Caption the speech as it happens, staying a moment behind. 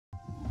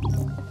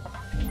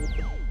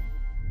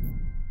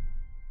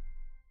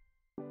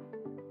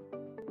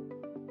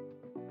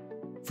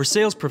For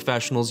sales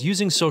professionals,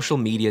 using social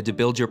media to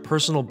build your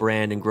personal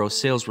brand and grow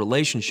sales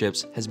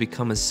relationships has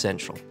become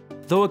essential.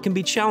 Though it can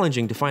be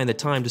challenging to find the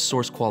time to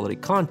source quality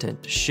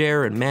content to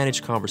share and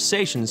manage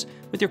conversations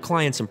with your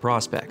clients and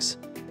prospects.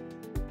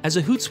 As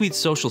a Hootsuite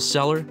social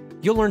seller,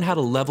 you'll learn how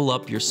to level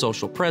up your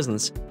social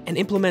presence and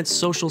implement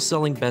social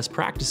selling best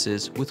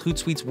practices with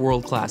Hootsuite's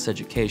world-class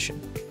education.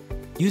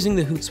 Using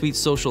the Hootsuite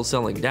Social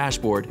Selling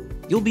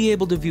Dashboard, you'll be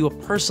able to view a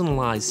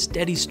personalized,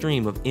 steady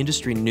stream of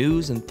industry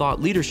news and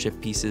thought leadership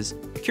pieces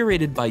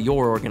curated by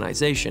your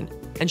organization,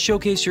 and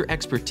showcase your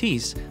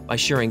expertise by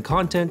sharing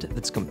content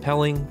that's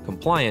compelling,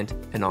 compliant,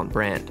 and on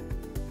brand.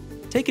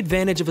 Take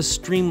advantage of a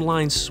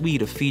streamlined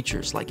suite of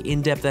features like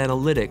in-depth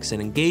analytics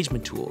and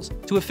engagement tools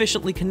to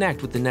efficiently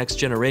connect with the next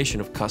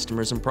generation of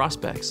customers and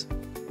prospects.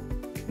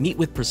 Meet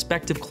with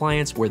prospective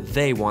clients where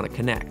they want to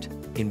connect,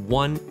 in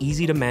one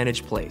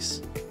easy-to-manage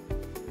place.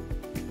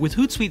 With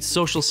Hootsuite's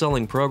social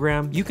selling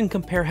program, you can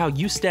compare how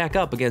you stack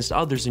up against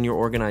others in your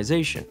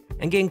organization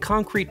and gain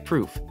concrete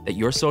proof that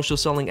your social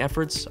selling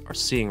efforts are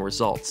seeing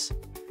results.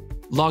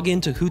 Log in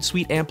to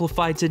Hootsuite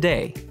Amplify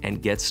today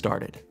and get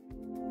started.